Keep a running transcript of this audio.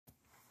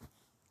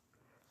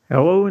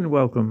Hello and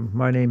welcome.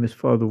 My name is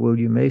Father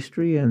William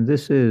Maestri, and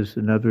this is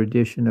another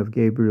edition of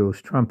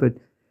Gabriel's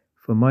Trumpet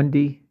for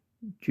Monday,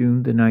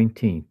 June the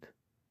 19th.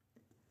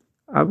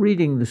 Our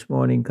reading this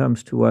morning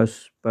comes to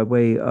us by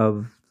way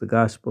of the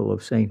Gospel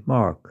of St.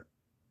 Mark,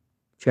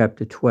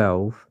 chapter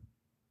 12,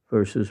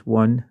 verses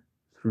 1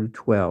 through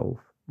 12.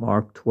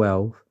 Mark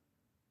 12,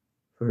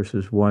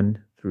 verses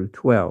 1 through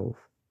 12.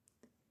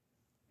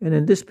 And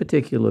in this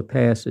particular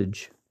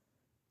passage,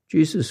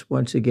 Jesus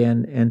once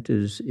again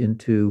enters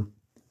into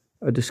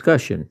a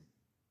discussion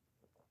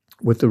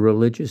with the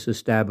religious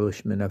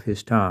establishment of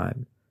his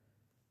time,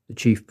 the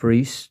chief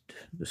priests,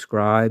 the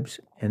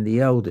scribes, and the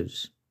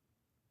elders.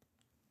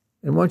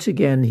 And once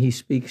again, he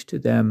speaks to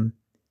them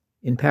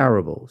in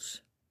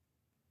parables.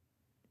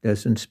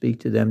 Doesn't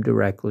speak to them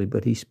directly,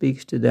 but he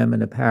speaks to them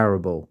in a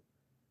parable,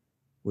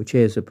 which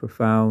has a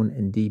profound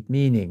and deep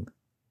meaning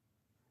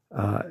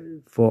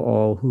for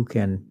all who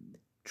can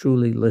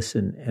truly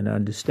listen and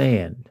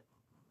understand.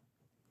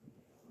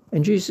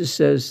 And Jesus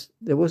says,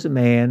 there was a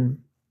man,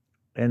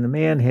 and the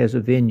man has a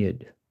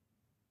vineyard,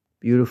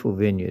 beautiful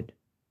vineyard.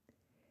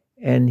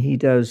 And he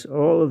does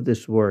all of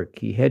this work.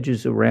 He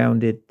hedges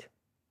around it,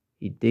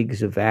 he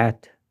digs a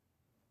vat,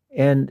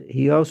 and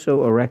he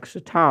also erects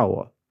a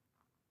tower.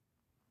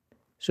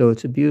 So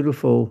it's a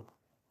beautiful,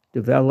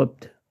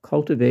 developed,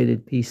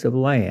 cultivated piece of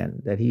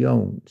land that he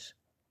owns.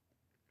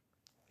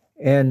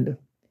 And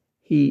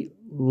he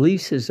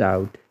leases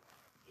out,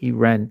 he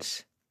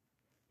rents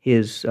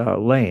his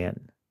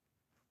land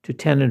to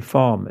tenant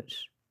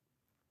farmers.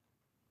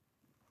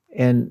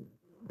 And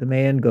the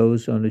man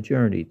goes on a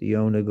journey. The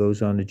owner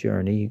goes on a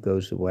journey. He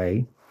goes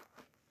away.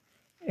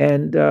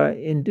 And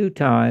in due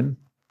time,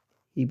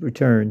 he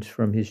returns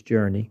from his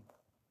journey.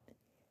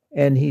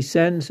 And he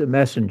sends a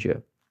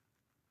messenger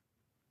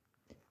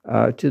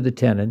to the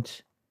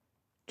tenants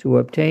to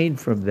obtain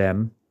from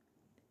them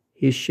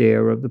his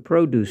share of the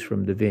produce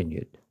from the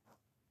vineyard.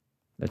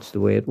 That's the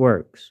way it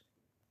works.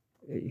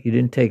 He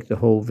didn't take the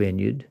whole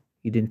vineyard.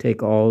 He didn't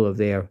take all of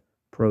their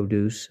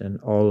produce and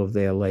all of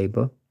their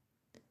labor.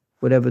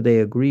 Whatever they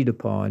agreed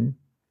upon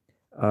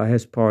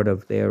as part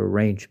of their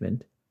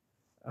arrangement,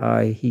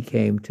 he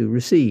came to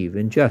receive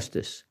in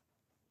justice.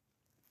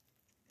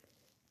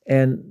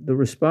 And the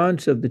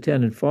response of the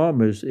tenant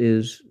farmers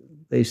is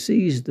they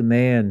seized the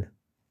man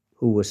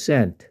who was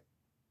sent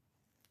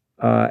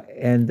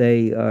and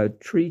they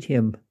treat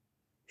him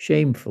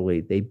shamefully.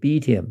 They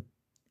beat him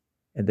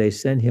and they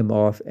send him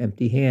off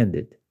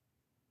empty-handed.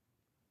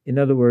 In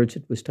other words,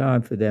 it was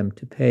time for them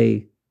to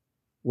pay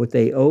what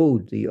they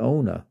owed the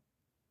owner.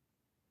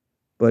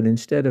 But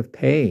instead of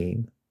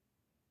paying,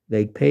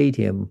 they paid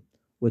him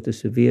with a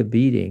severe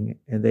beating,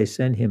 and they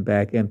sent him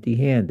back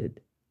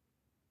empty-handed.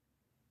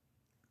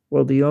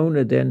 Well, the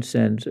owner then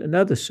sends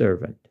another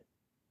servant,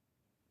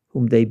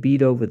 whom they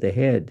beat over the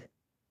head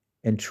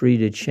and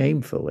treated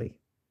shamefully.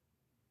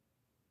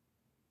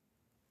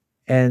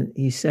 And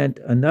he sent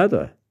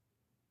another,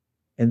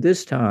 and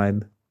this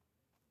time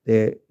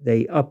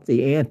they up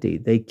the ante.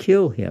 They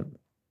kill him.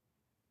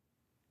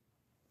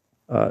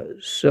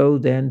 So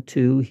then,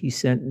 too, he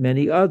sent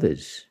many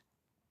others.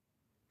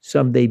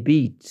 Some they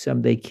beat,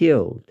 some they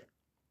killed.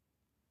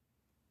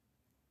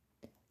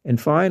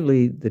 And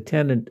finally, the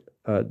tenant,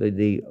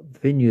 the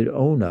vineyard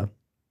owner,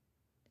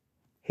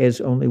 has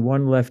only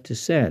one left to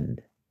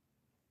send,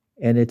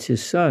 and it's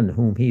his son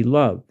whom he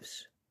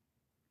loves.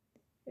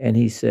 And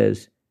he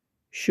says,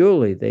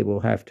 surely they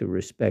will have to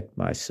respect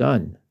my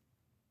son.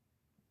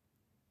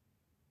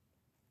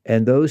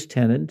 And those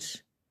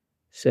tenants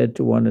said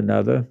to one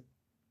another,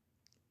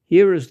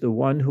 here is the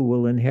one who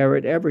will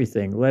inherit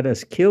everything. Let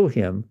us kill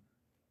him,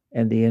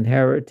 and the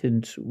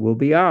inheritance will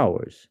be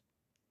ours.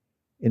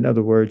 In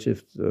other words,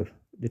 if the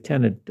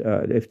tenant,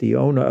 if the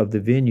owner of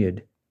the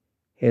vineyard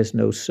has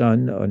no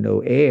son or no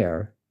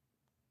heir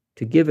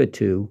to give it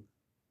to,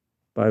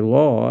 by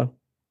law,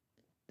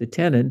 the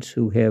tenants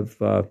who have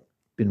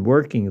been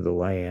working the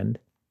land,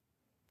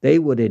 they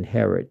would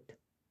inherit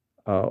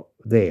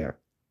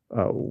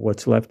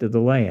what's left of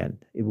the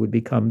land. It would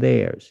become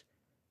theirs.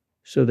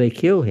 So they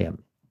kill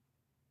him.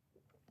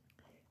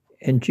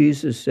 And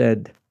Jesus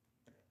said,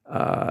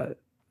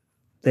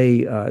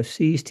 they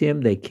seized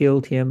him, they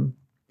killed him.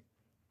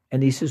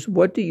 And he says,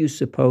 what do you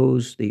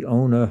suppose the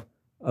owner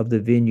of the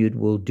vineyard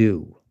will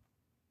do?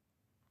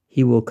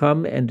 He will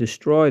come and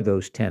destroy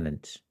those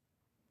tenants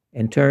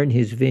and turn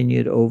his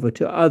vineyard over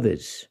to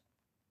others.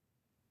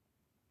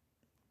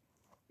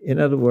 In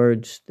other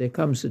words, there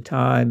comes a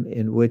time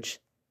in which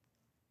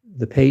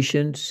the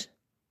patience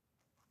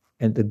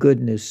and the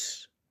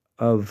goodness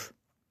of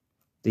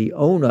the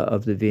owner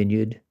of the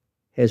vineyard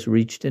has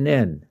reached an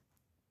end.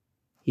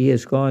 He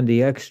has gone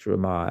the extra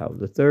mile,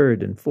 the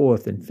third and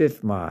fourth and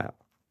fifth mile.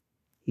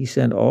 He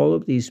sent all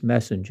of these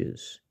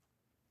messengers,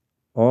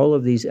 all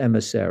of these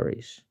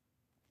emissaries,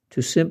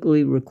 to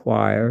simply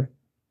require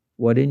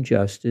what in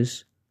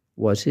justice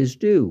was his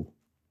due.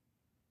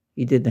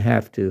 He didn't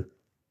have to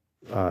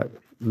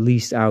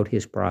lease out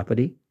his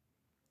property.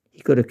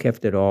 He could have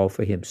kept it all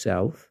for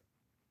himself.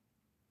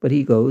 But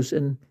he goes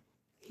and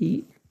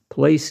he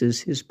places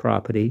his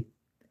property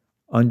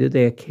under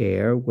their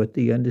care with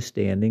the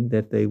understanding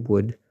that they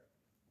would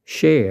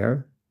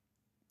share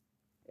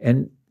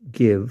and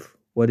give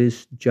what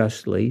is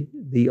justly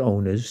the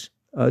owner's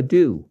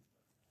due.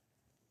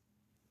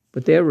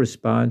 But their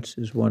response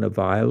is one of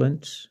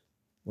violence,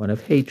 one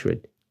of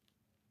hatred.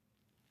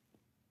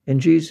 And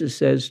Jesus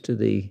says to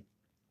the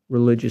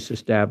religious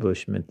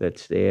establishment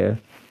that's there,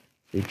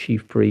 the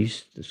chief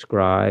priests, the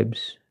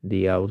scribes,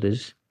 the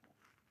elders,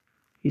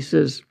 he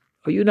says,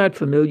 "Are you not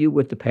familiar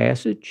with the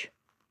passage?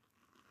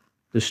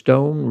 The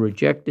stone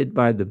rejected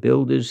by the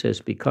builders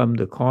has become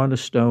the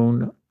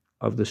cornerstone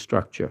of the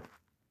structure.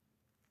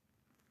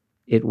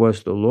 It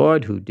was the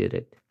Lord who did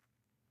it,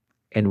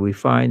 and we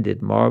find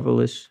it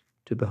marvelous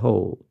to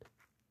behold."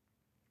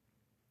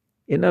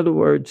 In other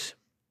words,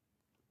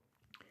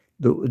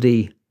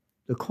 the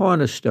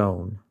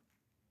cornerstone,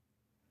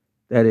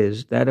 that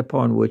is, that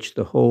upon which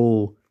the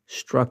whole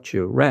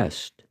structure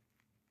rests,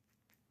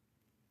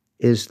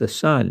 is the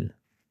Son.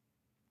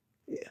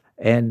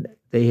 And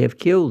they have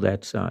killed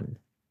that Son.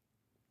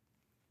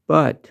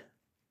 But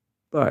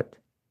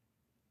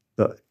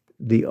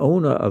the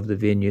owner of the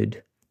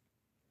vineyard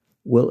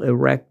will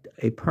erect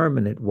a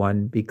permanent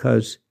one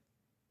because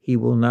he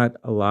will not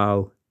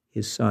allow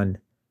his Son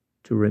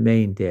to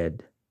remain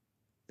dead.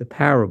 The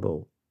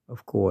parable,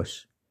 of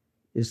course,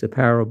 is the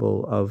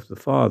parable of the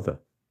Father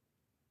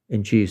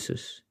and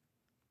Jesus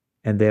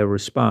and their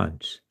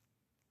response.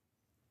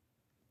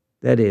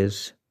 That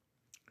is,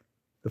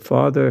 the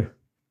Father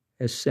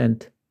has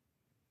sent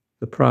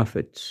the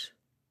prophets,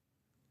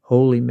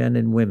 holy men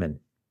and women,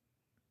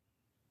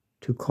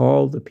 to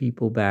call the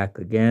people back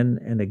again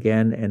and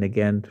again and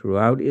again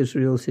throughout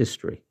Israel's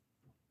history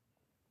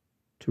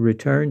to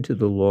return to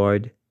the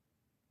Lord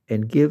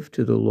and give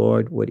to the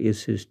Lord what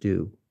is his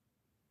due: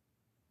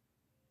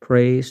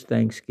 praise,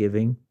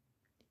 thanksgiving,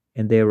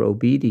 and their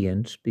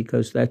obedience,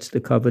 because that's the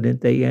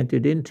covenant they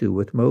entered into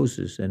with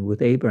Moses and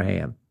with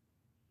Abraham.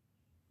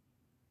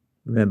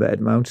 Remember, at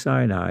Mount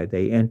Sinai,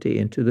 they enter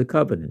into the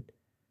covenant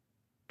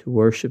to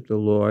worship the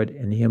Lord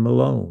and him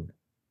alone.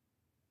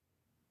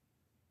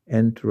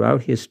 And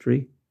throughout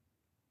history,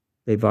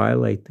 they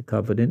violate the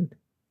covenant,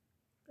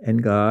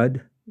 and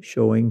God,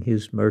 showing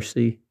his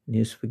mercy and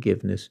his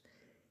forgiveness,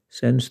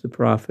 sends the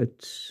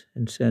prophets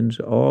and sends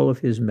all of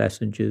his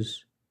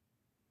messengers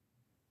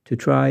to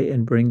try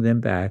and bring them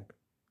back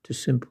to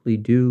simply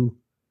do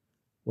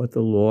what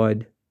the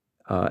Lord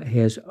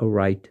has a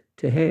right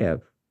to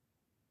have.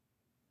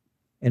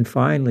 And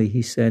finally,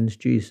 he sends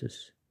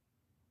Jesus,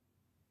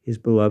 his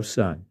beloved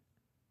Son.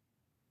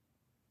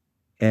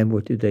 And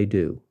what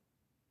do?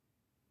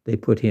 They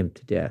put him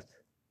to death.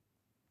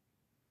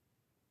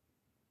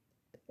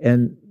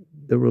 And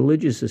the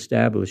religious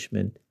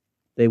establishment,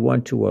 they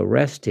want to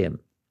arrest him,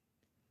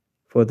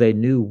 for they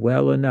knew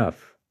well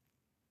enough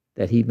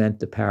that he meant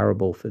the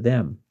parable for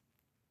them.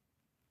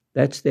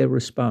 That's their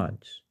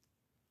response.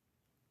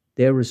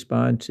 Their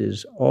response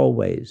is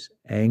always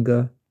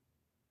anger,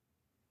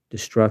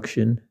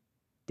 destruction,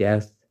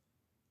 death,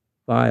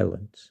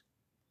 violence.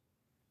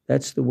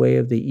 That's the way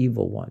of the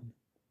evil one.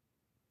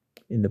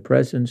 In the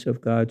presence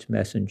of God's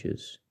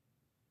messengers,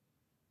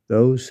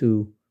 those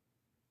who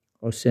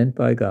are sent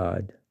by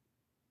God,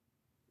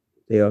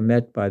 they are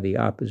met by the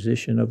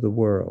opposition of the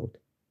world.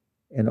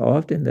 And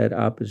often that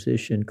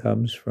opposition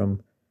comes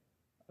from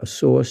a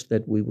source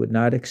that we would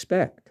not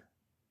expect.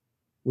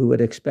 We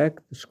would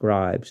expect the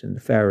scribes and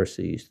the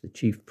Pharisees, the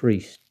chief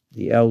priests,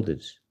 the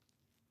elders,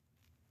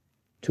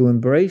 to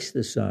embrace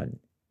the Son,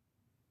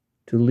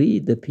 to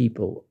lead the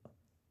people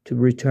to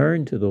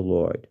return to the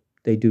Lord.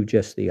 They do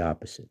just the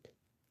opposite.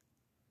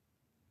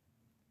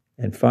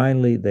 And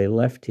finally, they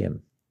left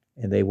him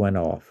and they went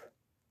off.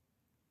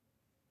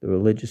 The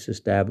religious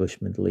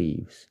establishment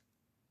leaves.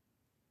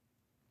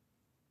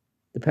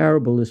 The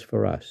parable is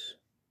for us.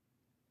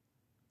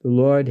 The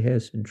Lord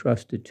has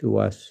entrusted to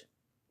us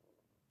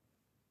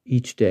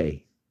each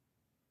day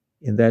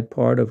in that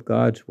part of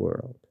God's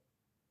world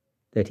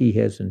that he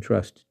has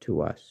entrusted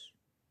to us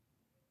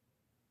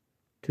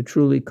to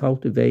truly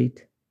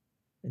cultivate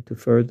and to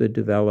further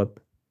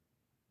develop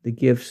the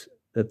gifts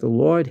that the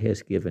Lord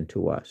has given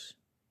to us.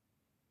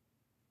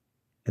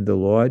 And the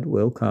Lord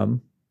will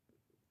come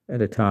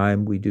at a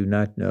time we do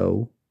not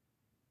know,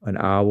 an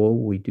hour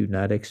we do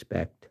not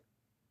expect,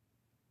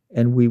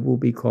 and we will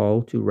be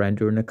called to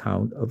render an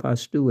account of our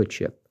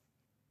stewardship.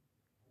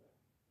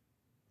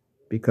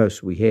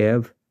 Because we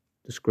have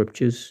the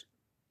scriptures,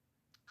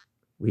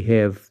 we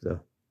have the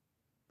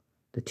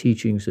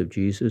teachings of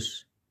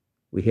Jesus,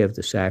 we have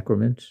the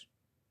sacraments,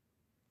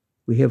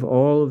 we have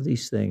all of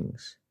these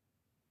things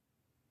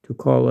to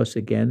call us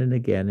again and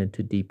again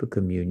into deeper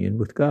communion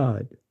with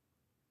God.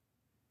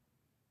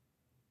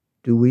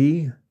 Do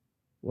we,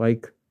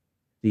 like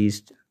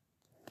these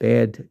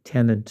bad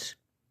tenants,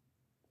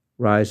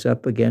 rise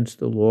up against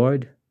the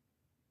Lord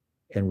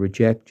and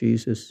reject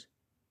Jesus?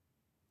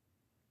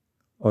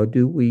 Or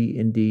do we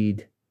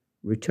indeed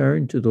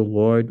return to the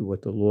Lord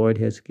what the Lord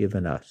has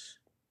given us?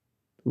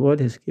 The Lord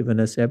has given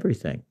us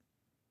everything.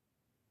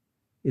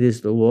 It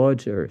is the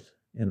Lord's earth.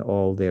 and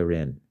all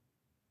therein.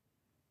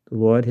 The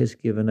Lord has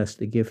given us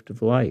the gift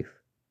of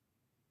life,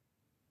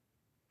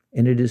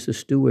 and it is a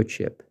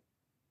stewardship.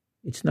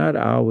 It's not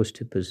ours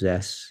to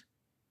possess,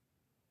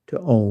 to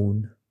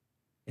own,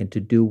 and to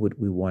do what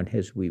we want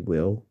as we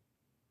will.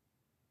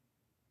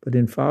 But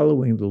in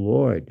following the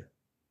Lord,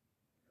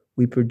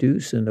 we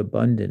produce an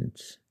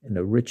abundance and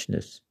a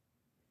richness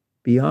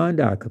beyond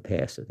our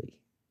capacity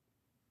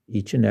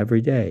each and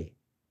every day.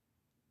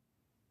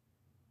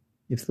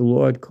 If the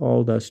Lord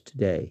called us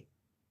today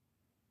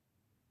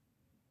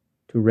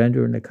to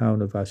render an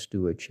account of our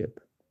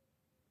stewardship,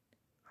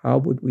 how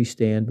would we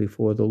stand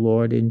before the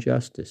Lord in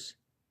justice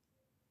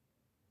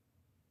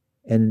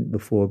and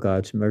before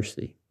God's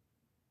mercy?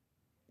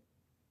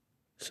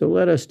 So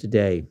let us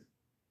today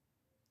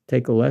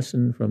take a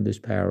lesson from this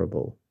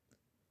parable.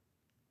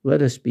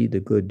 Let us be the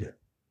good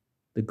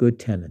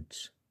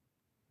tenants,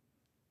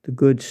 the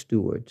good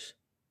stewards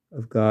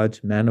of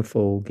God's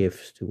manifold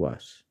gifts to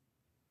us.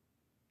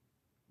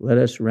 Let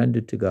us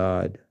render to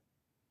God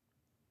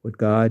what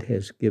God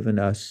has given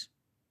us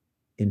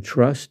in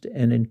trust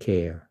and in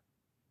care.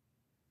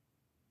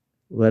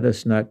 Let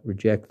us not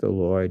reject the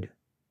Lord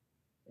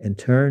and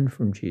turn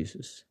from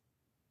Jesus,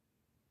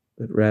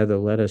 but rather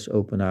let us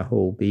open our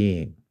whole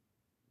being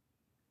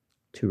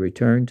to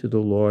return to the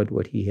Lord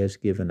what he has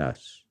given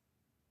us,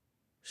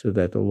 so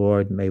that the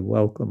Lord may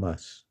welcome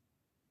us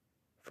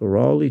for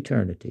all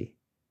eternity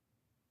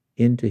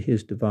into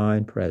his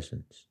divine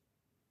presence.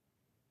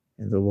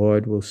 And the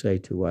Lord will say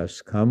to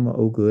us, "Come,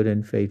 O good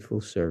and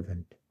faithful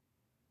servant.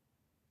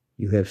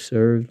 You have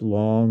served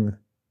long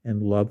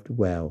and loved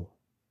well.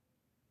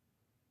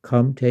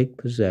 Come, take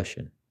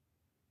possession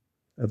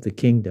of the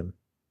kingdom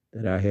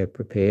that I have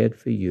prepared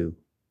for you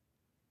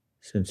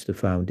since the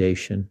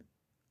foundation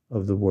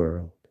of the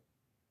world."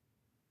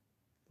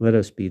 Let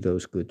us be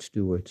those good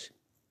stewards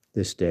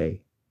this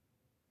day.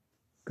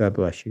 God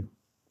bless you.